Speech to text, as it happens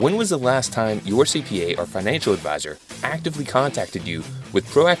When was the last time your CPA or financial advisor actively contacted you with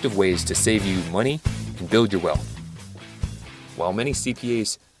proactive ways to save you money and build your wealth? While many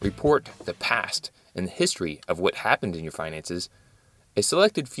CPAs report the past and the history of what happened in your finances, a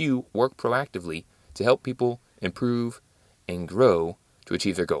selected few work proactively to help people improve and grow to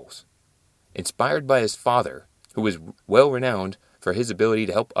achieve their goals. Inspired by his father, who was well renowned for his ability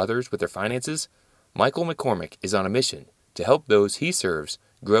to help others with their finances, Michael McCormick is on a mission to help those he serves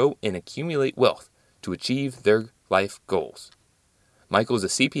grow and accumulate wealth to achieve their life goals. Michael is a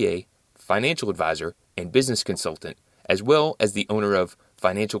CPA, financial advisor, and business consultant, as well as the owner of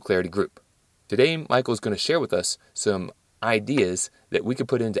Financial Clarity Group. Today, Michael is going to share with us some ideas that we could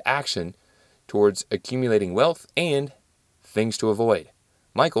put into action towards accumulating wealth and things to avoid.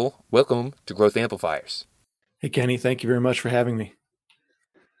 Michael, welcome to Growth Amplifiers. Hey, Kenny, thank you very much for having me.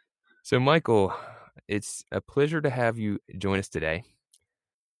 So, Michael, it's a pleasure to have you join us today.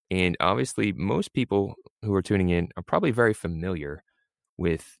 And obviously, most people who are tuning in are probably very familiar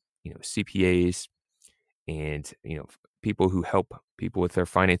with, CPAs and, people who help people with their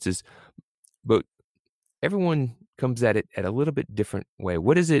finances. But everyone comes at it at a little bit different way.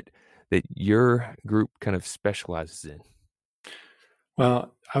 What is it that your group kind of specializes in?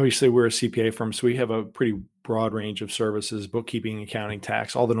 Well, obviously, we're a CPA firm, so we have a pretty broad range of services: bookkeeping, accounting,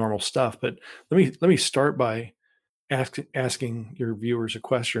 tax, all the normal stuff. But let me start by asking your viewers a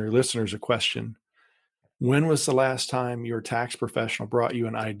question, or your listeners a question. When was the last time your tax professional brought you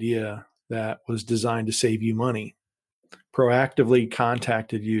an idea that was designed to save you money? Proactively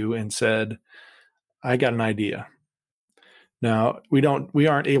contacted you and said, "I got an idea." Now, we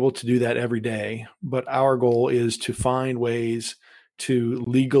aren't able to do that every day, but our goal is to find ways to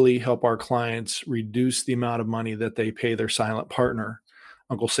legally help our clients reduce the amount of money that they pay their silent partner,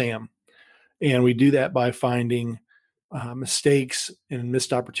 Uncle Sam. And we do that by finding mistakes and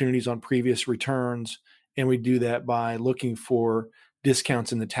missed opportunities on previous returns. And we do that by looking for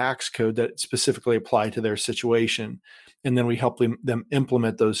discounts in the tax code that specifically apply to their situation. And then we help them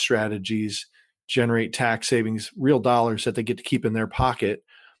implement those strategies, generate tax savings, real dollars that they get to keep in their pocket.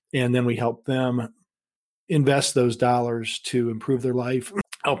 And then we help them invest those dollars to improve their life,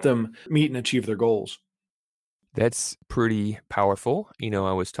 help them meet and achieve their goals. That's pretty powerful.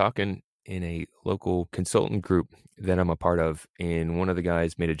 I was talking in a local consultant group that I'm a part of, and one of the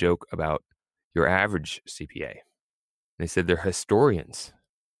guys made a joke about your average CPA. They said they're historians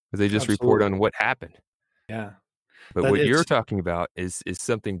because they just report on what happened. Yeah. But what you're talking about is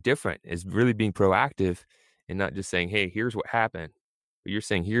something different, is really being proactive and not just saying, hey, here's what happened. But you're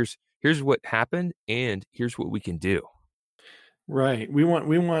saying, here's what happened and here's what we can do. Right. We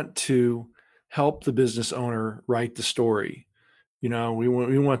want to help the business owner write the story. We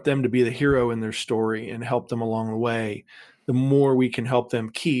want them to be the hero in their story and help them along the way. The more we can help them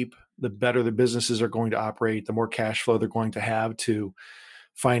keep, the better the businesses are going to operate, the more cash flow they're going to have to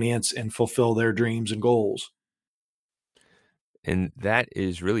finance and fulfill their dreams and goals. And that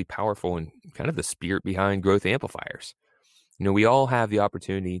is really powerful and kind of the spirit behind Growth Amplifiers. We all have the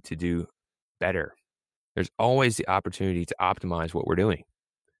opportunity to do better. There's always the opportunity to optimize what we're doing.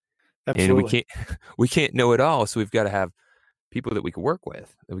 Absolutely. And we can't know it all, so we've got to have people that we can work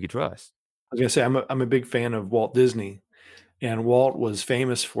with, that we can trust. I was going to say, I'm a big fan of Walt Disney, and Walt was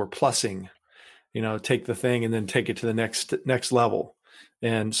famous for plussing, take the thing and then take it to the next level.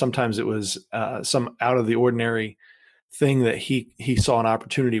 And sometimes it was some out of the ordinary thing that he saw an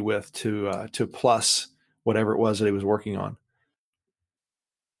opportunity with to plus whatever it was that he was working on.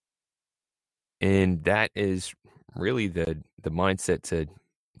 And that is really the mindset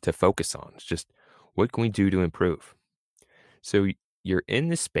to focus on. It's just, what can we do to improve? So you're in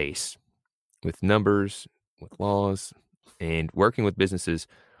this space with numbers, with laws, and working with businesses.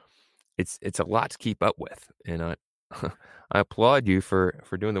 It's a lot to keep up with. And I applaud you for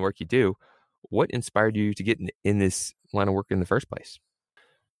doing the work you do. What inspired you to get in this line of work in the first place?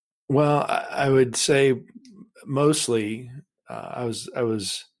 Well, I would say mostly I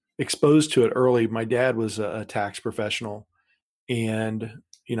was exposed to it early. My dad was a tax professional, and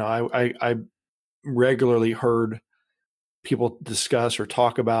I regularly heard people discuss or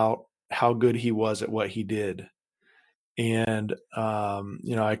talk about how good he was at what he did. And,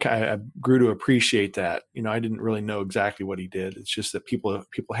 I grew to appreciate that. I didn't really know exactly what he did. It's just that people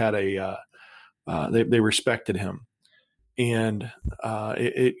had they respected him. And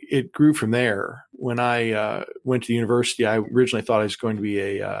it grew from there. When I went to university, I originally thought I was going to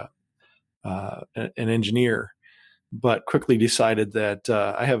be an engineer, but quickly decided that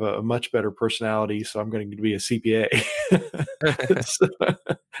I have a much better personality, so I'm going to be a CPA.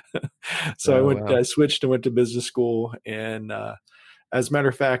 So I switched and went to business school, and As a matter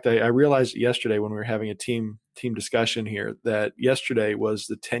of fact, I realized yesterday when we were having a team discussion here that yesterday was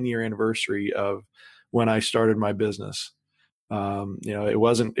the 10-year anniversary of when I started my business. It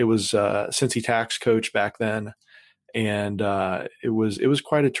was Cincy Tax Coach back then, and it was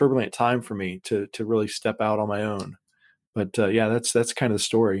quite a turbulent time for me to really step out on my own. But yeah, that's kind of the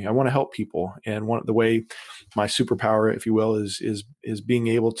story. I want to help people, and the way my superpower, if you will, is being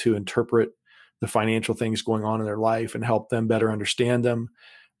able to interpret the financial things going on in their life and help them better understand them,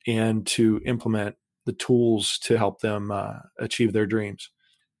 and to implement the tools to help them achieve their dreams.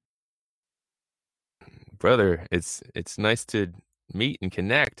 Brother, it's nice to meet and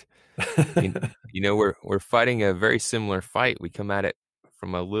connect. You, we're fighting a very similar fight. We come at it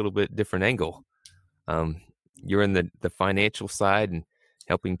from a little bit different angle. You're in the financial side and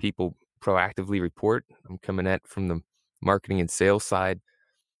helping people proactively report. I'm coming at from the marketing and sales side,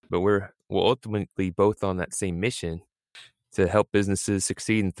 but we'll ultimately both on that same mission to help businesses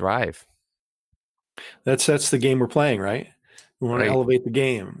succeed and thrive. That's the game we're playing, right? We want Right. to elevate the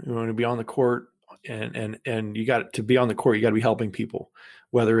game. We want to be on the court, and you got to be on the court. You got to be helping people,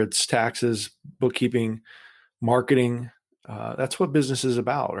 whether it's taxes, bookkeeping, marketing. That's what business is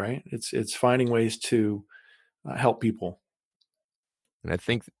about, right? It's finding ways to help people. And I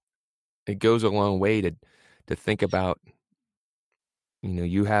think it goes a long way to think about,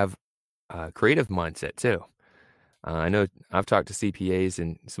 you have a creative mindset too. I know I've talked to CPAs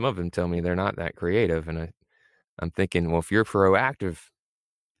and some of them tell me they're not that creative. And I'm thinking, well, if you're proactive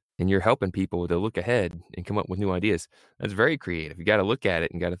and you're helping people to look ahead and come up with new ideas, that's very creative. You got to look at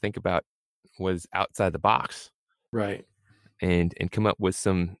it and got to think about what's outside the box. Right. And come up with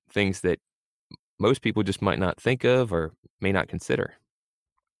some things that most people just might not think of or may not consider.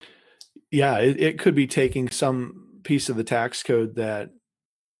 Yeah, it could be taking some piece of the tax code that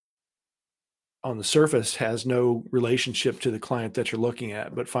on the surface has no relationship to the client that you're looking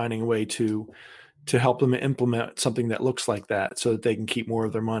at, but finding a way to help them implement something that looks like that so that they can keep more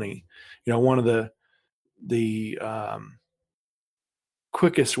of their money. One of the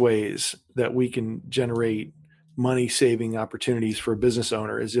quickest ways that we can generate money saving opportunities for a business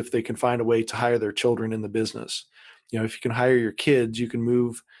owner is if they can find a way to hire their children in the business. If you can hire your kids, you can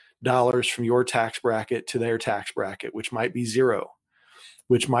move dollars from your tax bracket to their tax bracket, which might be zero,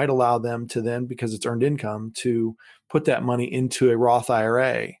 which might allow them to then, because it's earned income, to put that money into a Roth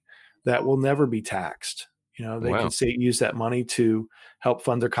IRA that will never be taxed. They Wow. can use that money to help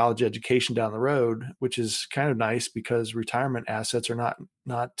fund their college education down the road, which is kind of nice because retirement assets are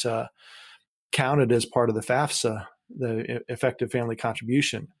not counted as part of the FAFSA, the effective family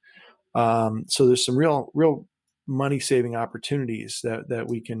contribution. So there's some real money saving opportunities that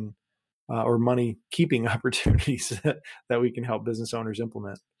we can, or money keeping opportunities that we can help business owners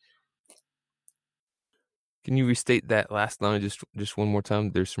implement. Can you restate that last line just one more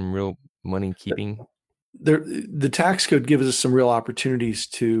time? There's some real money keeping. The tax code gives us some real opportunities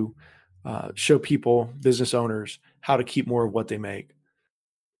to show people, business owners, how to keep more of what they make.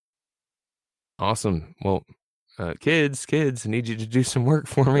 Awesome. Well, kids, I need you to do some work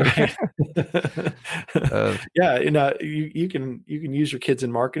for me. Yeah, you can use your kids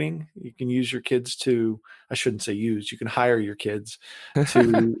in marketing. You can use your kids to, I shouldn't say use, you can hire your kids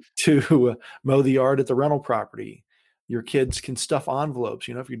to mow the yard at the rental property. Your kids can stuff envelopes.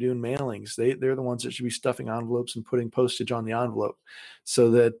 If you're doing mailings, they're the ones that should be stuffing envelopes and putting postage on the envelope,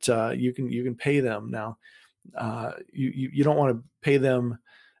 so that you can pay them. Now, you don't want to pay them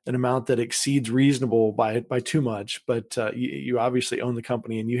an amount that exceeds reasonable by too much, but you obviously own the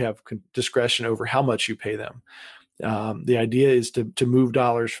company and you have discretion over how much you pay them. The idea is to move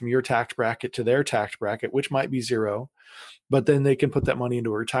dollars from your tax bracket to their tax bracket, which might be zero, but then they can put that money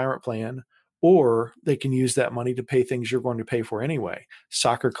into a retirement plan, or they can use that money to pay things you're going to pay for anyway: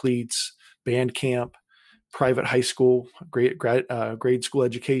 soccer cleats, band camp, private high school, grade school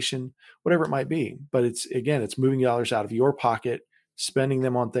education, whatever it might be. But it's moving dollars out of your pocket, spending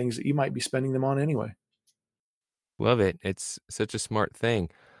them on things that you might be spending them on anyway. Love it. It's such a smart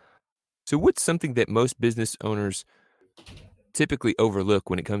thing. So what's something that most business owners typically overlook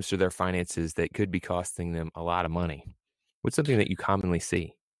when it comes to their finances that could be costing them a lot of money? What's something that you commonly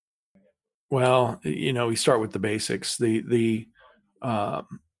see? Well, we start with the basics. What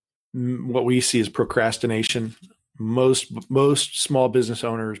we see is procrastination. Most small business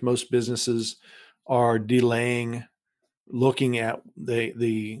owners, most businesses are delaying looking at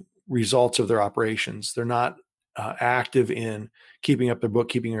the results of their operations. They're not active in keeping up their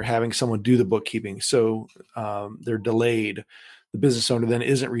bookkeeping or having someone do the bookkeeping. So they're delayed. The business owner then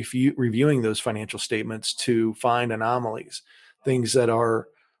isn't reviewing those financial statements to find anomalies, things that are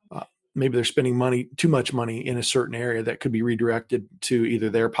maybe they're spending too much money in a certain area that could be redirected to either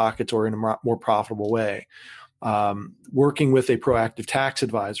their pockets or in a more profitable way. Working with a proactive tax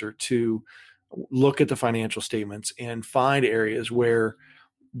advisor to look at the financial statements and find areas where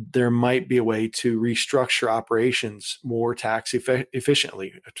there might be a way to restructure operations more tax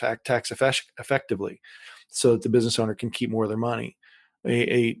efficiently, tax effectively, so that the business owner can keep more of their money.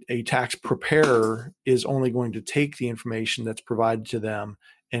 A tax preparer is only going to take the information that's provided to them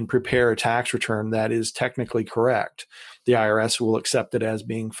and prepare a tax return that is technically correct. The IRS will accept it as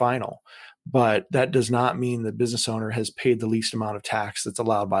being final, but that does not mean the business owner has paid the least amount of tax that's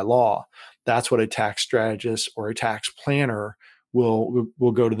allowed by law. That's what a tax strategist or a tax planner will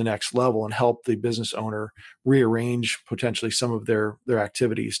go to the next level and help the business owner rearrange potentially some of their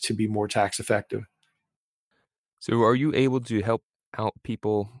activities to be more tax effective. So are you able to help out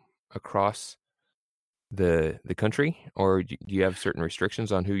people across the country, or do you have certain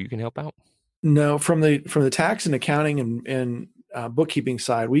restrictions on who you can help out? No, from the tax and accounting and bookkeeping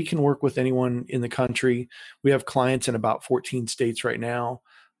side, we can work with anyone in the country. We have clients in about 14 states right now.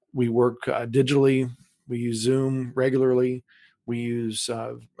 We work digitally. We use Zoom regularly. We use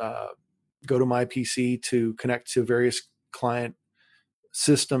GoToMyPC to connect to various client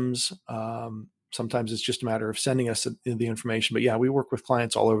systems. Sometimes it's just a matter of sending us the information. But yeah, we work with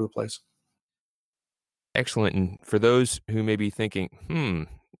clients all over the place. Excellent. And for those who may be thinking,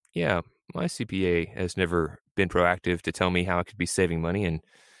 yeah, my CPA has never been proactive to tell me how I could be saving money and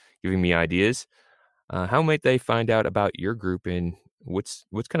giving me ideas, how might they find out about your group, and what's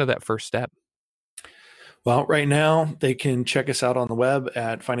kind of that first step? Well, right now they can check us out on the web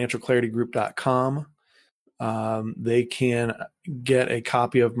at financialclaritygroup.com. They can get a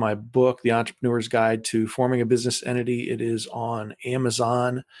copy of my book, The Entrepreneur's Guide to Forming a Business Entity. It is on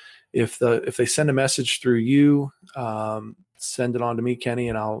Amazon. If they send a message through you, send it on to me, Kenny,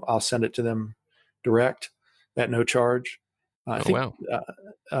 and I'll send it to them direct at no charge. Wow.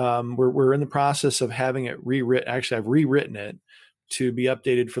 We're in the process of having it rewritten. Actually, I've rewritten it to be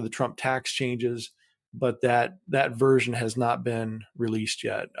updated for the Trump tax changes, but that version has not been released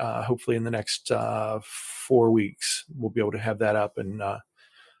yet. Hopefully in the next 4 weeks, we'll be able to have that up and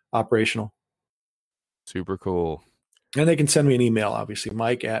operational. Super cool. And they can send me an email, obviously,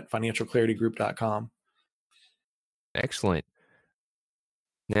 Mike@financialclaritygroup.com. Excellent.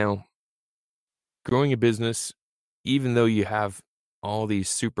 Now, growing a business, even though you have all these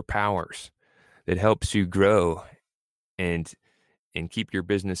superpowers that helps you grow and keep your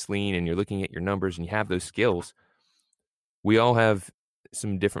business lean, and you're looking at your numbers and you have those skills, we all have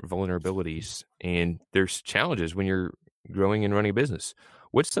some different vulnerabilities, and there's challenges when you're growing and running a business.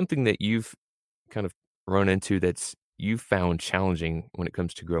 What's something that you've kind of run into that's you found challenging when it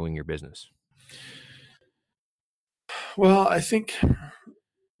comes to growing your business? Well, I think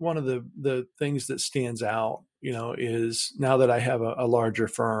one of the things that stands out, is now that I have a larger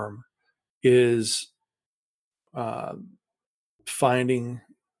firm, is finding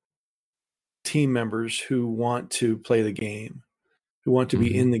team members who want to play the game, who want to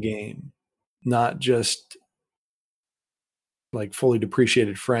be in the game, not just like fully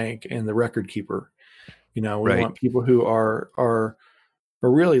depreciated Frank and the record keeper. We want people who are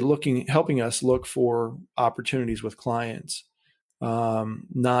really helping us look for opportunities with clients,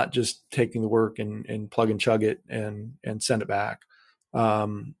 not just taking the work and plug and chug it and send it back.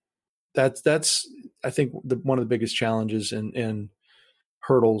 That's I think one of the biggest challenges and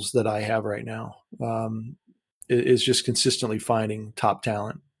hurdles that I have right now, is just consistently finding top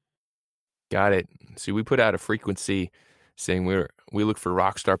talent. Got it. See, we put out a frequency saying we look for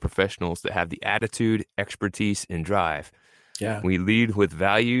rock star professionals that have the attitude, expertise, and drive. Yeah. We lead with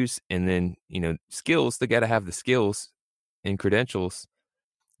values, and then, skills. They got to have the skills and credentials,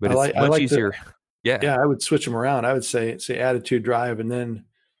 but it's much easier. Yeah. I would switch them around. I would say attitude, drive, and then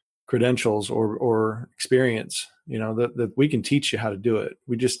credentials or experience, that we can teach you how to do it.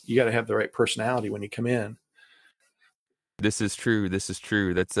 You got to have the right personality when you come in. This is true.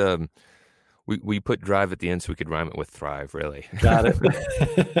 That's, we put drive at the end so we could rhyme it with thrive, really. Got it.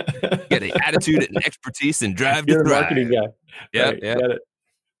 Get the attitude and expertise and drive You're to thrive. Marketing guy. Yeah. Right. Yeah.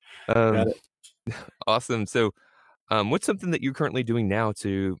 Got it. Awesome. So, what's something that you're currently doing now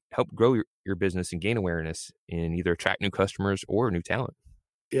to help grow your business and gain awareness and either attract new customers or new talent?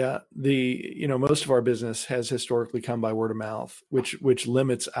 Yeah. Most of our business has historically come by word of mouth, which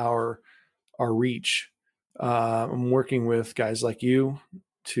limits our reach. I'm working with guys like you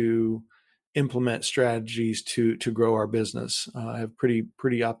to implement strategies to grow our business. I have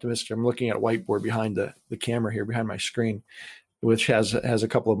pretty optimistic. I'm looking at a whiteboard behind the camera here, behind my screen, which has a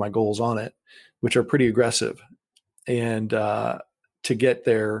couple of my goals on it, which are pretty aggressive. And to get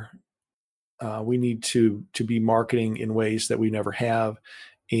there, we need to be marketing in ways that we never have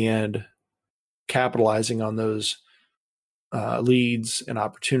and capitalizing on those leads and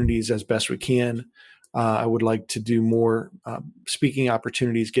opportunities as best we can. I would like to do more speaking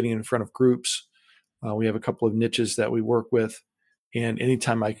opportunities, getting in front of groups. We have a couple of niches that we work with, and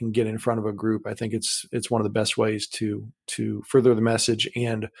anytime I can get in front of a group, I think it's one of the best ways to further the message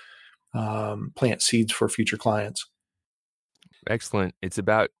and plant seeds for future clients. Excellent. It's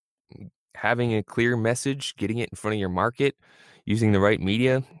about having a clear message, getting it in front of your market, using the right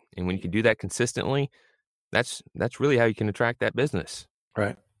media, and when you can do that consistently, that's really how you can attract that business.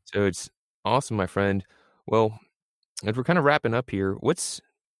 Right. So it's awesome, my friend. Well, as we're kind of wrapping up here, what's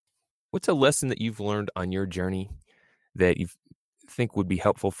a lesson that you've learned on your journey that you think would be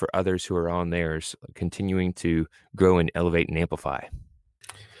helpful for others who are on theirs, continuing to grow and elevate and amplify?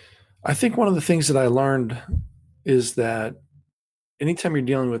 I think one of the things that I learned is that anytime you're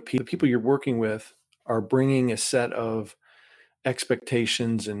dealing with people, the people you're working with are bringing a set of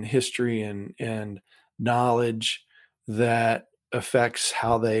expectations and history and knowledge that affects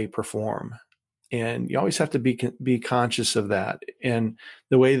how they perform. And you always have to be conscious of that. And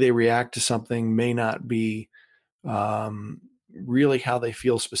the way they react to something may not be really how they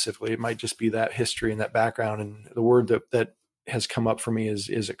feel specifically. It might just be that history and that background. And the word that has come up for me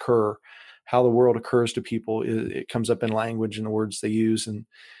is occur. How the world occurs to people, it comes up in language and the words they use, and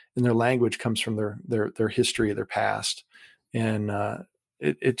their language comes from their history, their past. And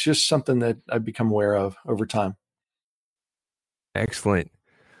it's just something that I've become aware of over time. Excellent.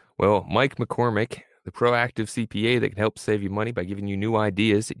 Well, Mike McCormick, the proactive CPA that can help save you money by giving you new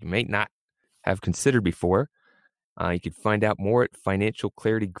ideas that you may not have considered before. You can find out more at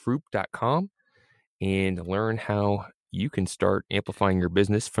financialclaritygroup.com and learn how you can start amplifying your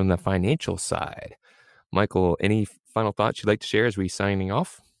business from the financial side. Michael, any final thoughts you'd like to share as we signing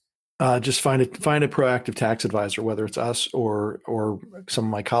off? Just find a proactive tax advisor, whether it's us or some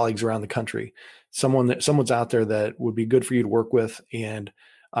of my colleagues around the country. Someone's out there that would be good for you to work with, and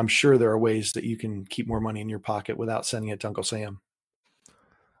I'm sure there are ways that you can keep more money in your pocket without sending it to Uncle Sam.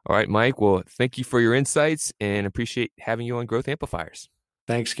 All right, Mike. Well, thank you for your insights and appreciate having you on Growth Amplifiers.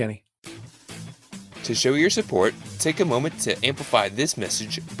 Thanks, Kenny. To show your support, take a moment to amplify this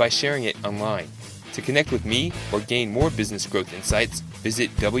message by sharing it online. To connect with me or gain more business growth insights, visit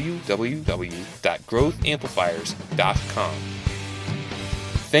www.growthamplifiers.com.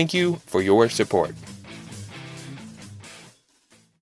 Thank you for your support.